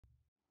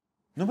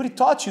Nobody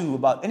taught you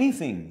about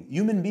anything.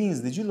 Human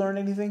beings, did you learn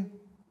anything?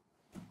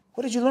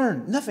 What did you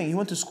learn? Nothing. You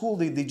went to school,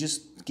 they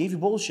just gave you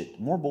bullshit.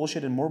 More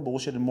bullshit and more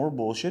bullshit and more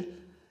bullshit.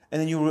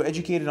 And then you were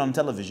educated on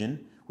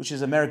television, which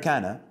is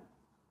Americana,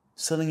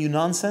 selling you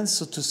nonsense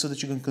so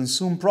that you can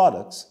consume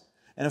products.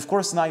 And of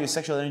course now your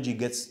sexual energy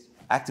gets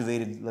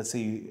activated, let's say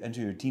you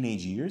enter your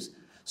teenage years.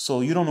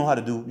 So you don't know how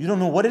to do, you don't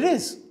know what it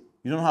is.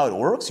 You don't know how it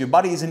works. Your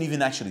body isn't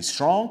even actually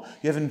strong.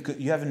 You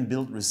haven't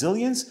built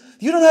resilience.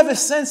 You don't have a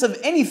sense of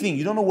anything.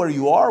 You don't know where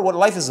you are, what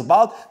life is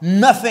about,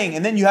 nothing.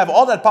 And then you have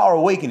all that power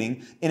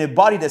awakening in a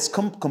body that's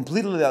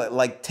completely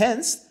like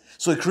tensed.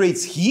 So it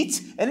creates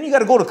heat. And then you got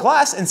to go to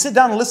class and sit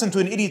down and listen to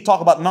an idiot talk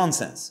about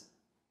nonsense.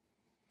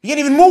 You can't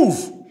even move.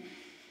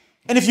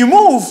 And if you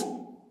move,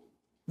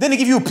 then they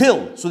give you a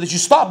pill so that you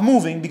stop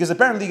moving because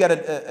apparently you got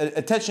a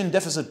attention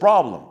deficit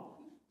problem.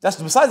 That's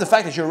besides the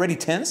fact that you're already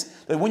tense,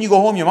 that when you go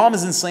home, your mom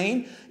is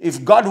insane.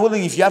 If God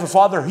willing, if you have a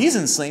father, he's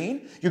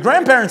insane. Your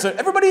grandparents are,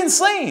 everybody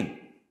insane.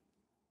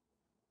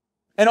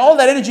 And all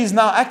that energy is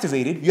now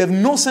activated. You have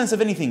no sense of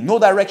anything, no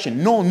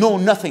direction, no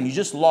nothing. You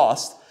just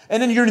lost.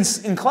 And then you're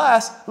in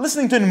class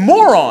listening to a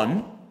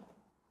moron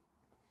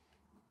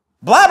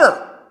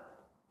blabber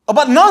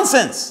about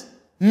nonsense,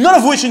 none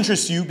of which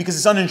interests you because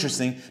it's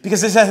uninteresting,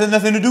 because this has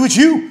nothing to do with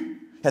you.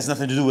 It has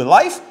nothing to do with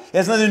life. It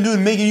has nothing to do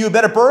with making you a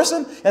better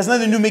person. It has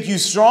nothing to do with making you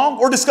strong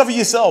or discover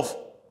yourself.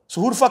 So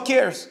who the fuck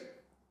cares?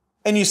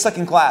 And you're stuck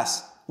in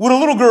class with a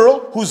little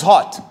girl who's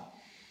hot.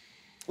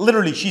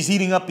 Literally, she's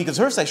heating up because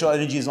her sexual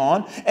energy is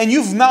on. And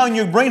you've now in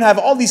your brain have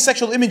all these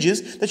sexual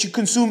images that you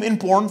consume in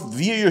porn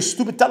via your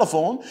stupid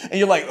telephone. And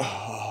you're like,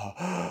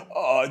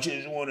 I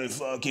just want to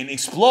fucking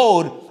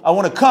explode. I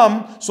want to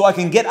come so I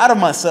can get out of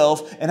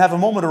myself and have a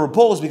moment of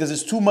repose because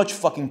it's too much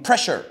fucking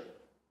pressure.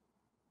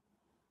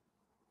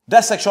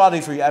 That's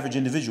sexuality for your average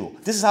individual.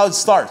 This is how it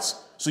starts.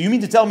 So you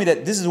mean to tell me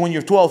that this is when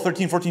you're 12,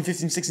 13, 14,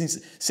 15, 16,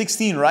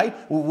 16, right?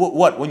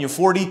 What? When you're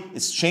 40,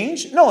 it's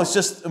changed? No, it's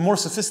just a more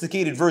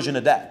sophisticated version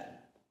of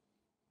that.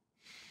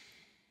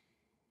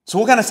 So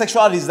what kind of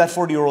sexuality is that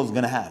 40-year-old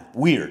going to have?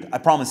 Weird, I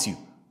promise you.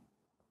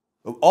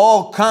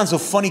 All kinds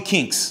of funny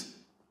kinks.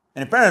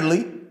 And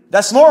apparently,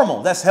 that's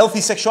normal. That's healthy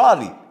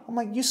sexuality. I'm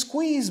like, you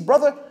squeeze,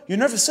 brother. Your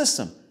nervous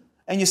system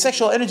and your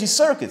sexual energy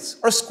circuits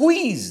are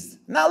squeezed.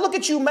 Now look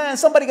at you, man.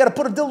 Somebody got to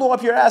put a dildo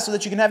up your ass so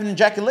that you can have an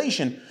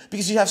ejaculation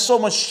because you have so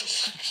much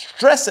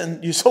stress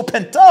and you're so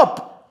pent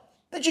up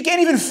that you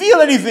can't even feel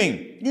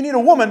anything. You need a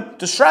woman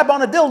to strap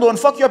on a dildo and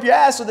fuck you up your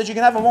ass so that you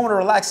can have a moment of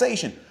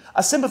relaxation.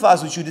 I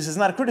sympathize with you. This is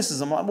not a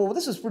criticism. Well,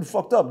 this is pretty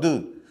fucked up,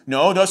 dude.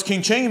 No, that's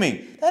kink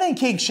shaming. That ain't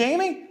kink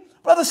shaming.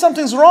 Brother,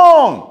 something's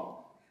wrong.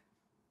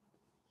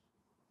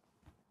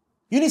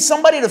 You need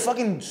somebody to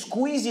fucking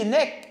squeeze your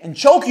neck and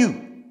choke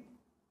you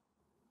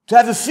to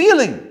have a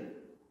feeling.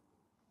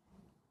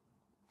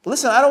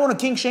 Listen, I don't want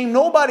to kink shame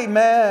nobody,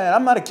 man.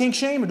 I'm not a kink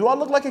shamer. Do I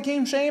look like a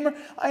kink shamer?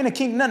 I ain't a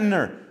kink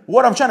nuttener.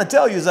 What I'm trying to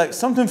tell you is like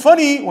something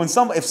funny when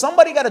if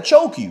somebody got to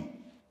choke you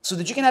so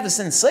that you can have a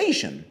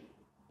sensation.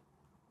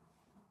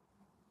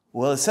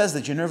 Well, it says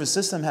that your nervous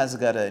system has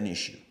got an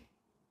issue.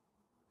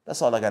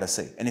 That's all I got to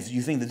say. And if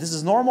you think that this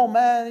is normal,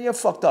 man, you're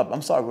fucked up.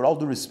 I'm sorry, with all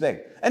due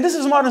respect. And this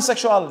is modern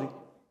sexuality.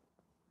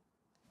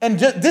 And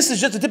this is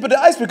just the tip of the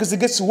iceberg because it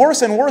gets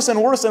worse and worse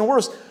and worse and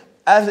worse.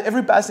 As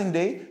every passing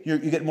day, you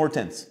get more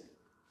tense.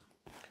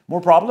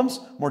 More problems,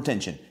 more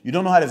tension. You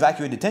don't know how to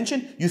evacuate the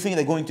tension. You think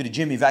that going to the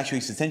gym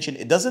evacuates the tension.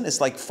 It doesn't. It's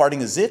like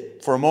farting a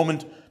zit. For a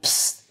moment,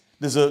 psst,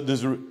 there's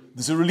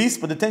a release,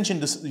 but the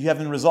tension, you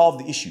haven't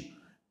resolved the issue.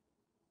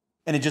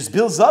 And it just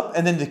builds up,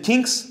 and then the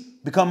kinks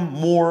become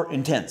more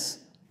intense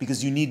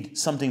because you need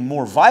something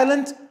more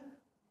violent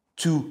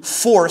to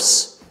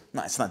force.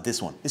 No, it's not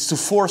this one. It's to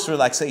force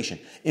relaxation.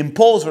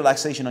 Impose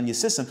relaxation on your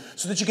system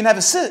so that you can have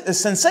a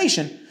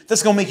sensation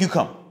that's going to make you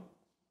come.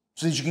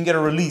 So that you can get a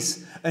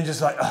release and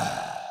just like,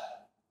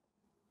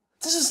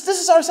 This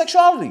is our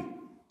sexuality.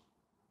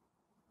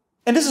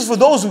 And this is for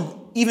those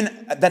who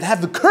even that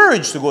have the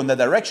courage to go in that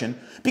direction,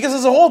 because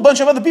there's a whole bunch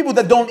of other people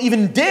that don't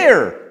even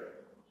dare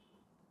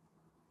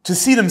to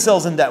see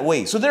themselves in that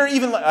way. So they're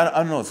even like, I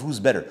don't know if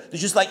who's better. They're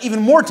just like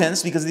even more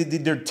tense because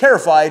they're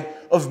terrified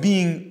of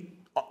being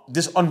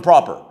this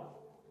improper.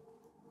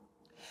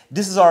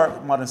 This is our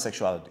modern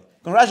sexuality.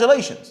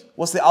 Congratulations.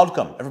 What's the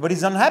outcome?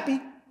 Everybody's unhappy.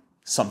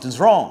 Something's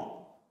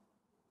wrong.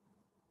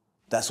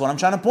 That's what I'm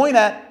trying to point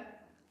at.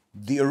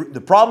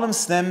 The problem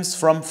stems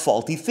from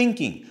faulty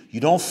thinking. You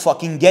don't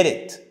fucking get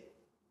it.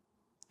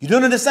 You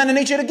don't understand the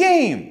nature of the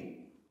game.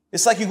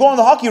 It's like you go on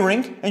the hockey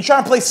rink and you're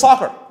trying to play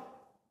soccer.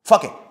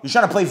 Fuck it. You're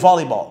trying to play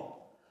volleyball.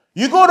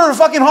 You go to the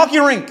fucking hockey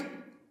rink.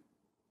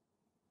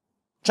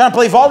 Trying to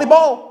play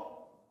volleyball?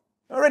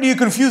 Already you're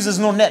confused. There's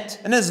no net.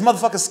 And there's this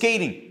motherfucker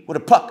skating with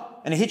a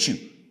puck and it hits you.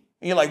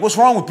 And you're like, what's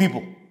wrong with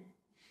people?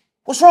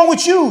 What's wrong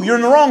with you? You're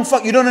in the wrong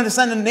fuck. You don't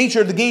understand the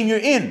nature of the game you're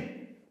in.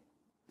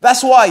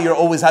 That's why you're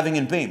always having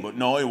in pain. But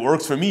no, it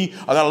works for me.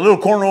 I got a little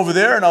corner over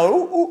there, and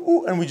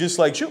and we just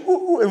like, and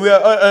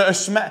we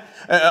smack.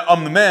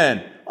 I'm the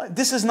man.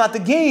 This is not the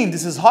game.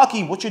 This is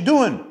hockey. What you're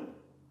doing.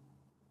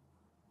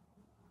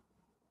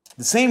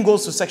 The same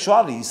goes to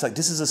sexuality. It's like,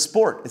 this is a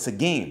sport. It's a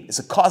game. It's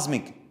a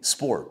cosmic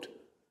sport.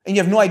 And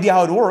you have no idea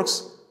how it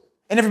works.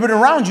 And everybody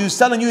around you is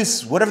telling you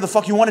it's whatever the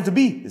fuck you want it to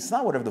be. It's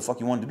not whatever the fuck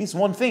you want it to be. It's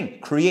one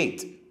thing.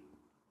 Create.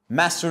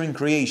 Mastering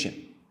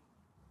creation.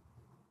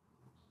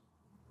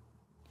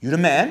 You're the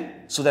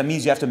man, so that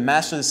means you have to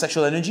master the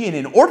sexual energy. And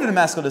in order to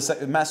master the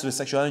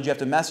sexual energy, you have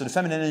to master the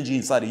feminine energy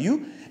inside of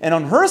you. And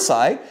on her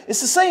side,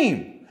 it's the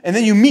same. And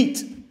then you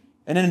meet.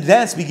 And then the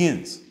dance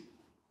begins.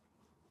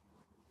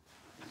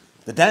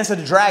 The dance of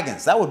the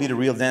dragons. That would be the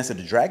real dance of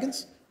the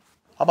dragons.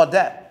 How about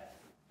that?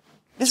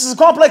 This is a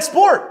complex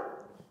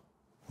sport.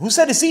 Who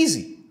said it's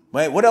easy?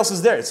 Right? What else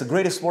is there? It's the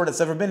greatest sport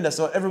that's ever been. That's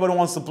what everybody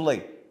wants to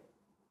play.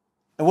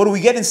 And what do we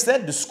get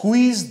instead? The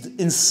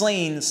squeezed,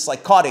 insane,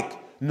 psychotic,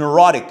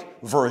 neurotic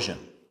version,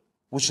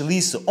 which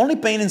leads to only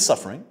pain and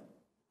suffering,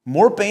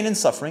 more pain and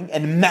suffering,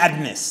 and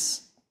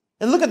madness.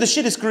 And look at the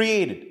shit it's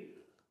created.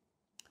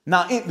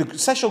 Now, the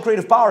sexual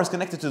creative power is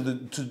connected to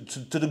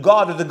the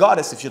god or the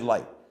goddess, if you'd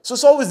like. So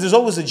there's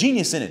always a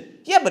genius in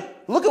it. Yeah,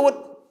 but look at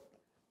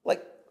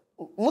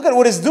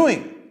what it's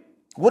doing.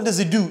 What does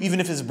it do,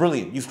 even if it's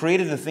brilliant? You've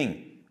created a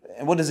thing.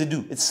 And what does it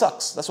do? It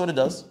sucks. That's what it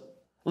does.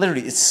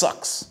 Literally, it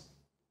sucks.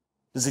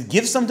 Does it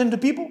give something to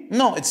people?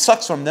 No, it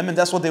sucks from them, and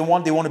that's what they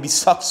want. They want to be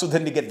sucked, so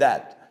then they get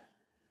that.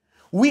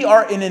 We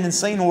are in an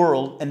insane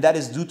world, and that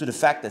is due to the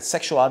fact that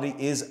sexuality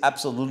is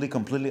absolutely,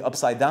 completely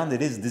upside down.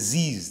 It is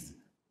diseased.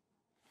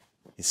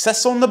 It says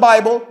so in the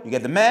Bible. You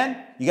get the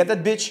man, you get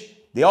that bitch.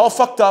 They all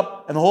fucked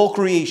up, and the whole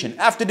creation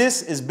after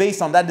this is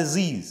based on that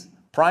disease.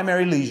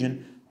 Primary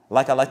lesion,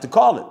 like I like to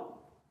call it.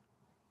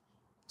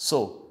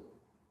 So,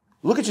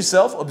 look at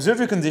yourself, observe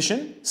your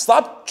condition,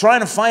 stop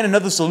trying to find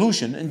another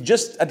solution, and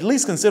just at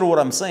least consider what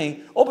I'm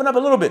saying. Open up a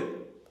little bit.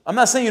 I'm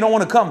not saying you don't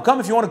want to come. Come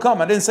if you want to come.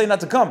 I didn't say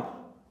not to come.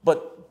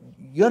 But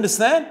you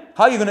understand?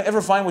 How are you going to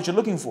ever find what you're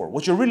looking for?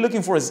 What you're really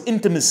looking for is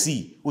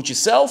intimacy with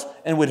yourself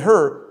and with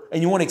her,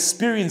 and you want to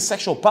experience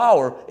sexual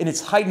power in its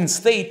heightened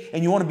state,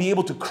 and you want to be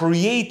able to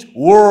create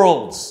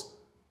worlds.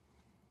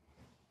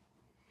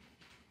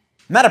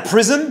 Not a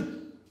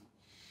prison,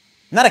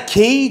 not a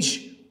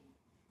cage,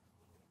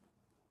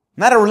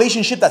 not a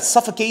relationship that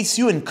suffocates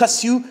you and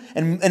cuts you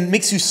and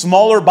makes you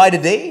smaller by the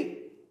day.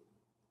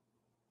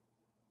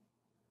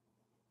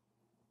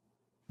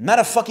 Not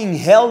a fucking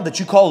hell that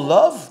you call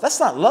love. That's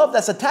not love,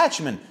 that's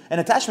attachment.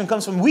 And attachment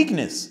comes from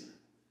weakness.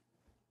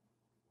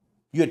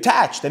 You're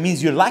attached. That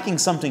means you're lacking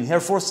something.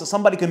 Therefore,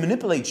 somebody can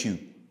manipulate you.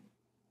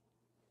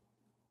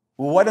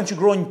 Well, why don't you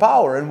grow in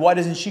power? And why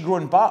doesn't she grow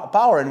in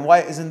power? And why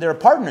isn't there a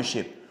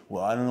partnership?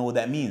 Well, I don't know what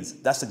that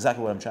means. That's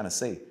exactly what I'm trying to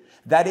say.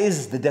 That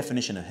is the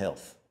definition of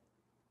health.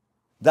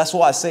 That's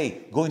why I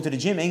say going to the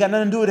gym ain't got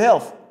nothing to do with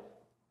health.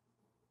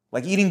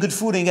 Like eating good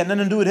food ain't got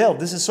nothing to do with health.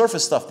 This is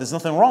surface stuff. There's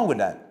nothing wrong with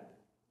that.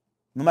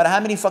 No matter how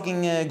many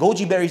fucking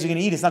goji berries you're going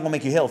to eat, it's not going to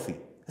make you healthy.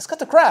 Let's cut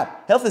the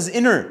crap. Health is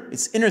inner.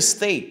 It's inner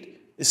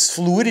state. It's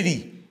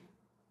fluidity.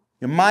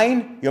 Your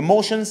mind, your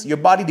emotions, your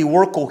body, they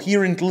work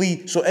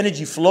coherently so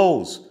energy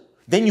flows.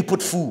 Then you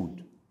put food.